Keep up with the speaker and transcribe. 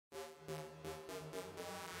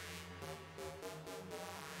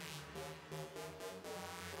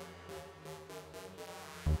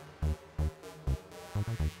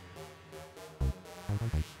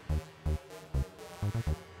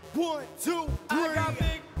1, 2, 3. I got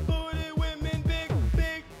big booty women,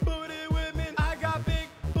 big booty women. I got big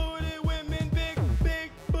booty women, big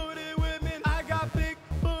booty women. I got big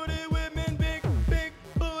booty women, big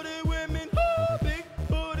booty women. Ooh, big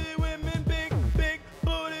booty women, big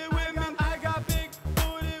booty women. I got big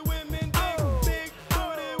booty women, big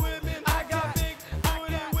booty women. I got big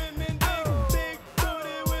booty women, big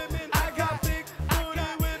booty women. I got big booty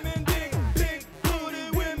women, big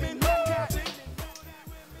booty women.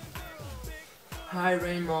 Hi,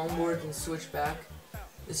 Rain Longboard and Switchback.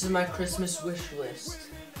 This is my Christmas wish list.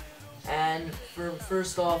 And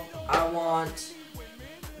first off, I want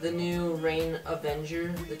the new Rain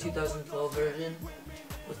Avenger, the 2012 version,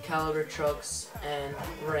 with caliber trucks and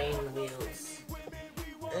rain wheels.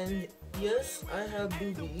 And yes, I have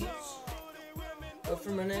boobies. But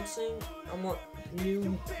for my next thing, I want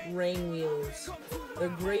new rain wheels. They're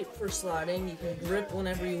great for sliding. You can grip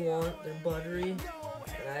whenever you want. They're buttery.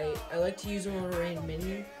 And I like to use them on a Rain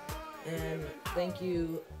Mini. And thank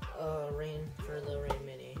you, Rain, for the Rain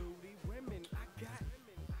Mini.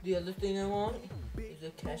 The other thing I want is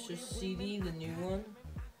the Kesha CD, the new one.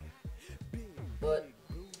 But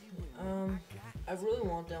I really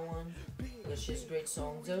want that one because she has great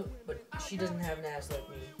songs out. But she doesn't have an ass like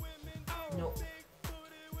me. Nope.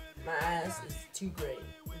 My ass is too great,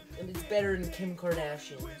 and it's better than Kim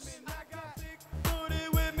Kardashian's.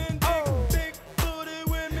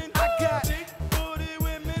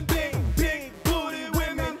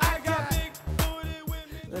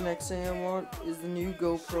 The next thing I want is the new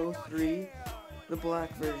GoPro 3, the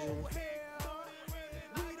black version.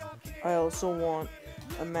 I also want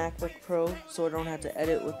a MacBook Pro so I don't have to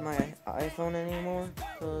edit with my iPhone anymore,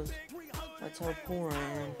 because that's how poor I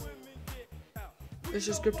am. It's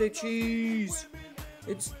just Cryptic cheese.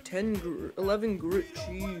 It's 11 grit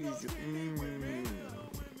cheese.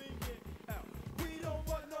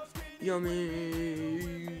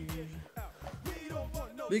 Yummy.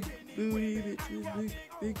 Big booty bitches,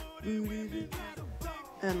 big booty bitches.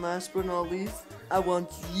 And last but not least, I want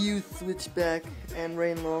you, Switchback and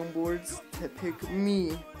Rain Longboards, to pick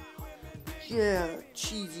me. Yeah,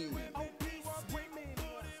 cheesy.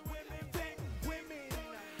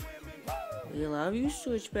 We love you,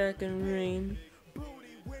 Switchback and Rain.